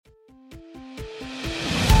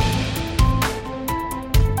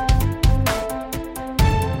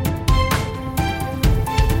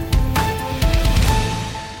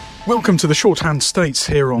Welcome to the Shorthand States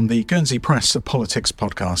here on the Guernsey Press Politics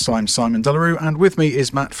podcast. I'm Simon Delarue, and with me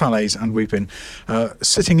is Matt Fallaies, and we've been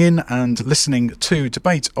sitting in and listening to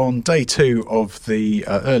debate on day two of the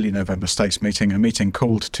early November States meeting, a meeting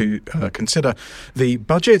called to consider the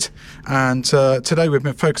budget. And today we've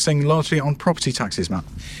been focusing largely on property taxes, Matt.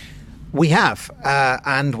 We have,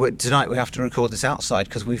 and tonight we have to record this outside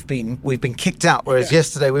because we've been kicked out. Whereas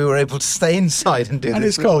yesterday we were able to stay inside and do this. And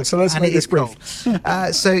it's cold, so let's make this brief.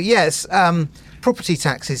 So yes, property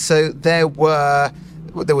taxes. So there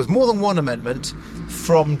was more than one amendment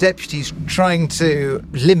from deputies trying to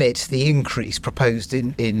limit the increase proposed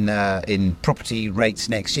in property rates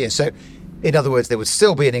next year. So, in other words, there would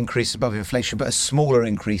still be an increase above inflation, but a smaller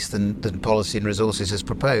increase than Policy and Resources has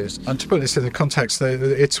proposed. And to put this in the context,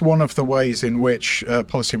 it's one of the ways in which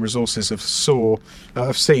Policy and Resources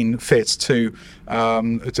have seen fit to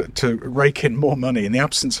rake in more money. In the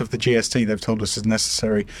absence of the GST, they've told us is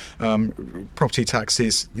necessary. Property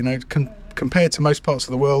taxes, compared to most parts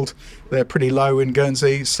of the world, they're pretty low in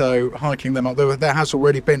Guernsey, so hiking them up. There has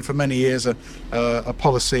already been for many years a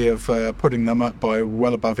policy of putting them up by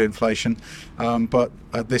well above inflation, but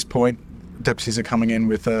at this point deputies are coming in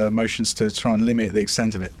with motions to try and limit the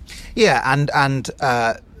extent of it. Yeah, and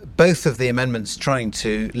both of the amendments trying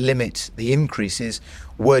to limit the increases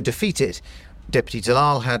were defeated. Deputy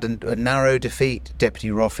Dalal had a narrow defeat, Deputy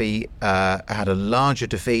Roffey had a larger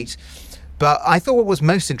defeat. But I thought what was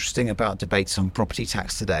most interesting about debates on property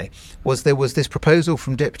tax today was there was this proposal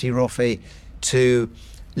from Deputy Roffey to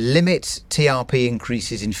limit TRP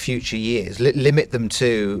increases in future years, limit them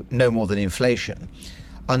to no more than inflation,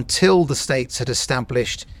 until the states had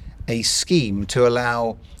established a scheme to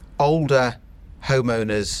allow older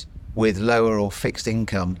homeowners with lower or fixed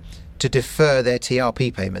income to defer their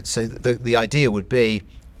TRP payments. So the idea wouldn't be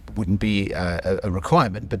a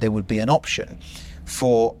requirement, but there would be an option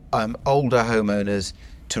for older homeowners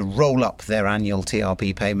to roll up their annual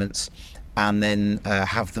TRP payments and then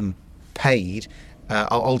have them paid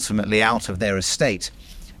ultimately out of their estate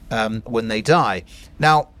when they die.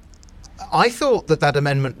 Now, I thought that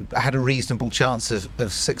amendment had a reasonable chance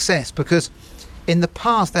of success because in the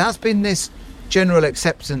past there has been this general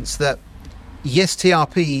acceptance that yes,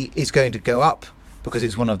 TRP is going to go up because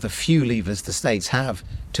it's one of the few levers the states have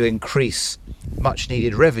to increase much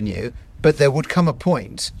needed revenue. But there would come a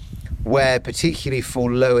point where, particularly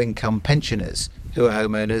for low-income pensioners who are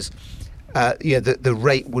homeowners, the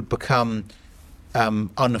rate would become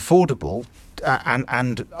unaffordable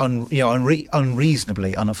and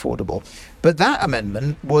unreasonably unaffordable. But that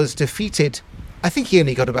amendment was defeated. I think he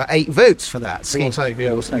only got about 8 votes for that. There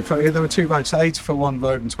were 2 votes, 8 for one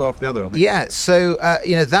vote and 12 for the other. Yeah, so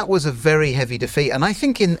that was a very heavy defeat, and I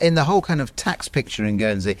think in the whole kind of tax picture in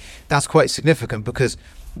Guernsey, that's quite significant because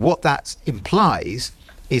what that implies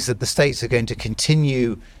is that the states are going to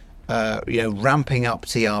continue, ramping up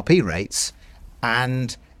TRP rates,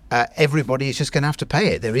 and everybody is just going to have to pay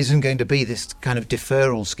it. There isn't going to be this kind of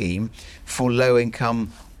deferral scheme for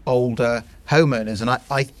low-income, older homeowners, and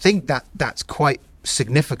I think that's quite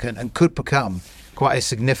significant and could become quite a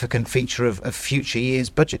significant feature of future years'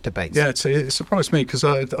 budget debates. Yeah, it surprised me because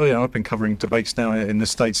I've been covering debates now in the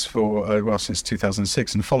States for since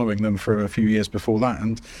 2006 and following them for a few years before that,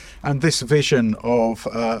 and this vision of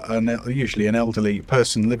usually an elderly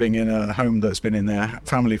person living in a home that's been in their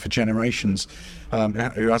family for generations,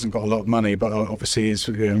 who hasn't got a lot of money but obviously is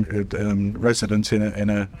resident in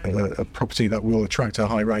a property that will attract a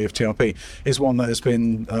high rate of TRP, is one that has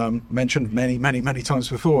been mentioned many times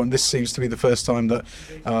before, and this seems to be the first time that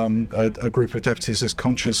a group of deputies has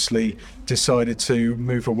consciously decided to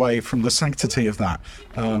move away from the sanctity of that.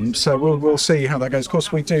 So we'll see how that goes. Of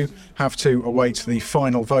course, we do have to await the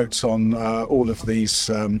final votes on all of these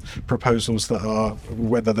proposals that are,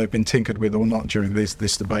 whether they've been tinkered with or not during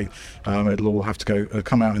this debate. It'll all have to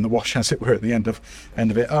come out in the wash, as it were, at the end of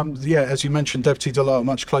it. As you mentioned, Deputy Dalal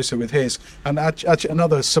much closer with his, and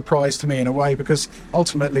another surprise to me in a way, because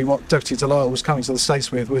ultimately what Deputy Dalal was coming to the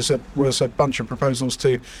States with was a bunch of proposals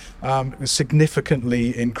to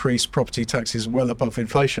significantly increase property taxes well above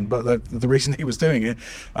inflation. But the reason he was doing it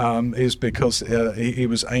is because he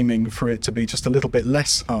was aiming for it to be just a little bit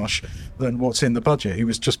less harsh than what's in the budget. He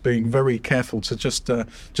was just being very careful to just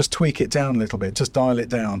tweak it down a little bit, just dial it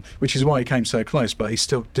down, which is why he came so close, but he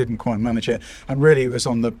still didn't quite manage it. And really it was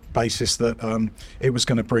on the basis that it was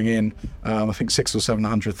going to bring in I think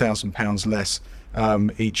 £600,000 or £700,000 less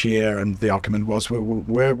each year, and the argument was,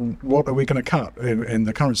 what are we going to cut in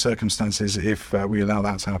the current circumstances if we allow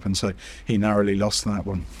that to happen? So he narrowly lost that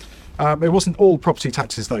one. It wasn't all property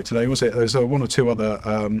taxes though today, was it? There's one or two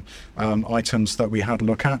other items that we had a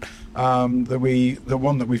look at. The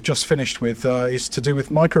one that we've just finished with is to do with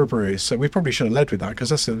microbreweries. So we probably should have led with that, because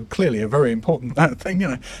that's clearly a very important thing.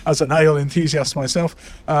 As an ale enthusiast myself,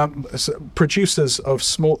 producers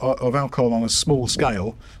of alcohol on a small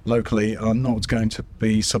scale locally are not going to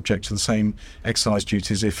be subject to the same excise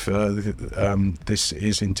duties if this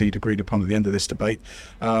is indeed agreed upon at the end of this debate,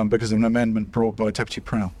 because of an amendment brought by Deputy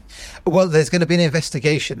Prowl. Well, there's going to be an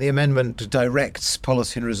investigation. The amendment directs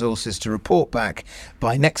Policy and Resources to report back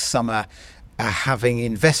by next summer, having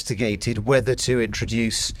investigated whether to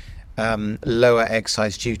introduce lower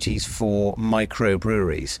excise duties for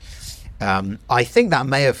microbreweries. I think that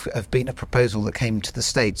may have been a proposal that came to the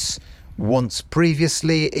States once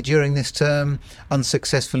previously during this term,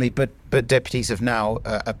 unsuccessfully, but deputies have now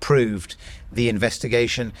approved the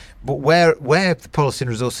investigation. But where the Policy and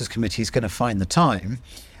Resources Committee is going to find the time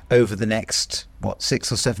over the next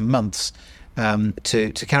 6 or 7 months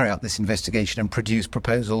to carry out this investigation and produce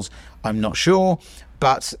proposals, I'm not sure,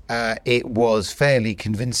 but it was fairly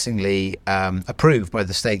convincingly approved by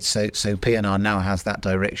the States, so PNR now has that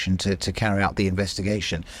direction to carry out the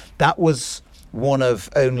investigation. That was one of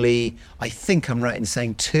only, I think I'm right in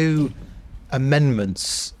saying, 2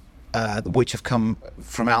 amendments which have come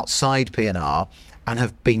from outside PNR and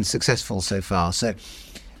have been successful so far. So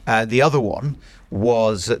the other one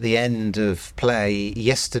was at the end of play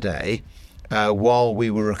yesterday, while we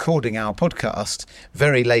were recording our podcast.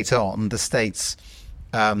 Very late on, the States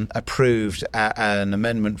approved an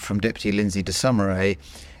amendment from Deputy Lindsay de Summeray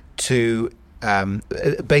to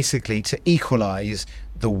basically to equalise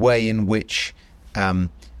the way in which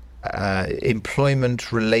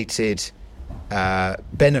employment-related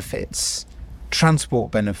benefits,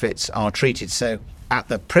 transport benefits, are treated. So at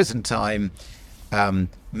the present time,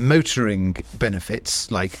 motoring benefits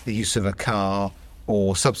like the use of a car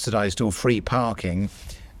or subsidised or free parking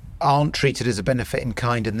aren't treated as a benefit in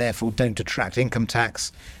kind and therefore don't attract income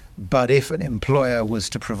tax. But if an employer was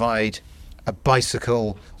to provide a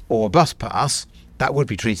bicycle or a bus pass, that would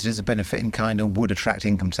be treated as a benefit in kind and would attract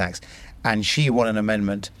income tax. And she won an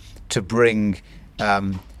amendment to bring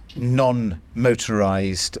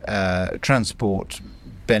non-motorised transport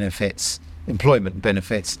benefits, employment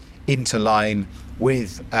benefits, into line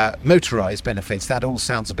with motorised benefits. That all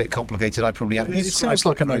sounds a bit complicated. I probably haven't. It sounds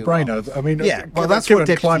like a no-brainer. Well. I mean, yeah. Well, that's what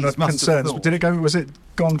climate concerns. Did it go? Was it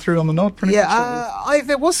gone through on the nod? Pretty much,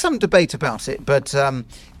 there was some debate about it, but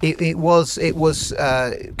it was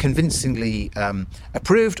convincingly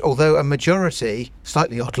approved. Although a majority,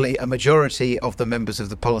 slightly oddly, a majority of the members of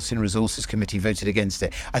the Policy and Resources Committee voted against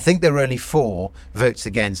it. I think there were only 4 votes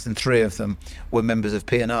against, and 3 of them were members of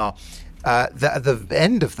PNR. At the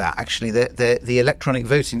end of that, actually, the electronic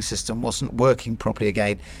voting system wasn't working properly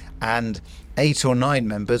again, and 8 or 9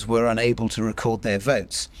 members were unable to record their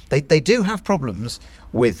votes. They do have problems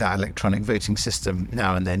with that electronic voting system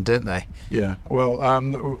now and then, don't they? Yeah. Well,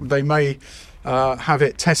 they may have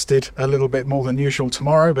it tested a little bit more than usual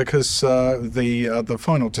tomorrow, because the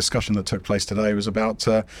final discussion that took place today was about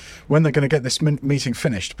when they're going to get this meeting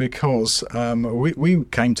finished, because we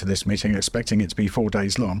came to this meeting expecting it to be 4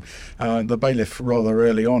 days long. The bailiff, rather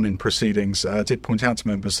early on in proceedings, did point out to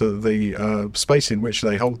members that the space in which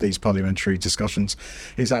they hold these parliamentary discussions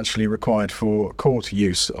is actually required for court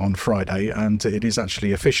use on Friday, and it is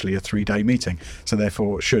actually officially a 3-day meeting, so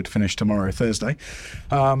therefore should finish tomorrow, Thursday.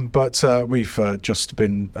 But we've just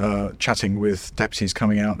been chatting with deputies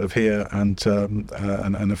coming out of here and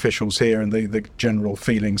officials here, and the general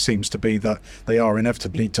feeling seems to be that they are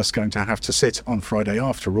inevitably just going to have to sit on Friday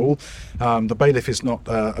after all. The bailiff is not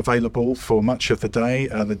available for much of the day.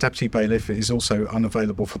 The deputy bailiff is also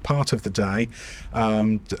unavailable for part of the day.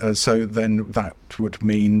 So then that would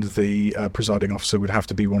mean the presiding officer would have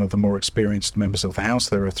to be one of the more experienced members of the House.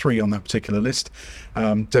 There are 3 on that particular list.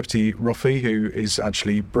 Deputy Roffey, who is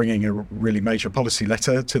actually bringing a really major policy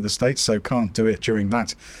letter to the States, so can't do it during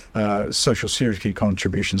that social security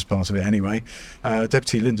contributions part of it anyway.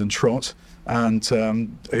 Deputy Lyndon Trott, and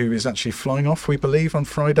who is actually flying off, we believe, on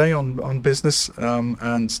Friday on business,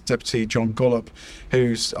 and Deputy John Gollop,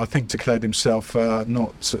 who's, I think, declared himself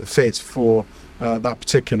not fit for that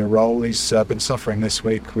particular role. He's been suffering this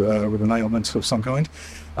week with an ailment of some kind.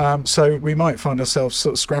 So we might find ourselves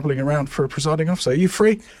sort of scrabbling around for a presiding officer. Are you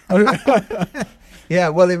free? Yeah,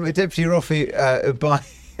 well, Deputy Roffey, by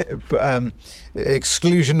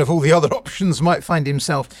exclusion of all the other options, might find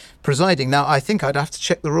himself presiding. Now, I think I'd have to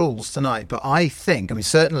check the rules tonight, but I mean,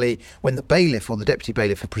 certainly when the bailiff or the deputy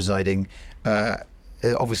bailiff are presiding,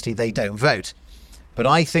 obviously they don't vote. But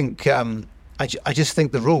I think I just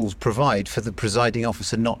think the rules provide for the presiding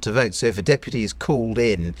officer not to vote. So if a deputy is called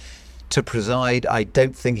in to preside, I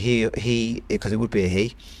don't think he because it would be a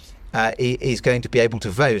he is going to be able to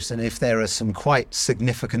vote. And if there are some quite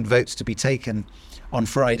significant votes to be taken on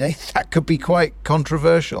Friday, that could be quite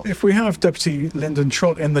controversial. If we have Deputy Lyndon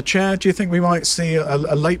Trott in the chair, do you think we might see a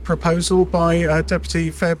late proposal by Deputy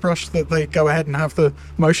Fairbrush that they go ahead and have the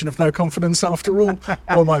motion of no confidence after all?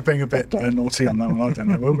 Or am I being a bit naughty on that one? I don't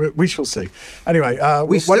know. We shall see. Anyway,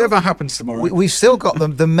 whatever happens tomorrow. We've still got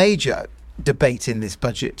the major debate in this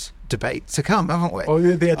budget debate to come, haven't we? Oh,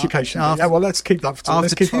 the education. Yeah, well, let's keep that for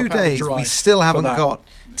after 2 days. We still haven't got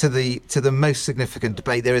to the most significant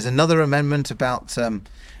debate. There is another amendment about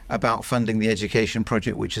funding the education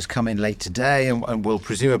project, which has come in late today and will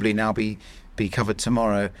presumably now be covered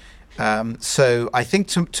tomorrow. So I think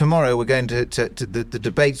tomorrow we're going to the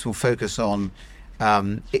debates will focus on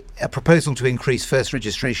a proposal to increase first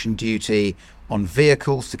registration duty on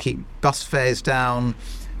vehicles to keep bus fares down,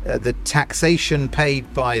 the taxation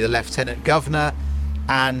paid by the Lieutenant Governor,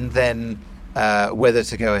 and then whether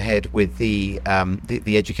to go ahead with the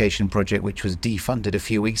education project, which was defunded a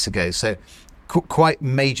few weeks ago. So quite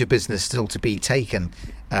major business still to be taken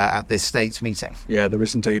at this state's meeting. Yeah, there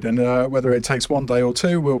is indeed. And whether it takes one day or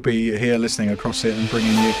two, we'll be here listening across it and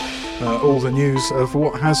bringing you all the news of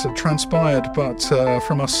what has transpired. But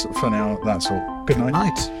from us for now, that's all. Good night.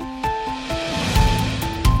 Night.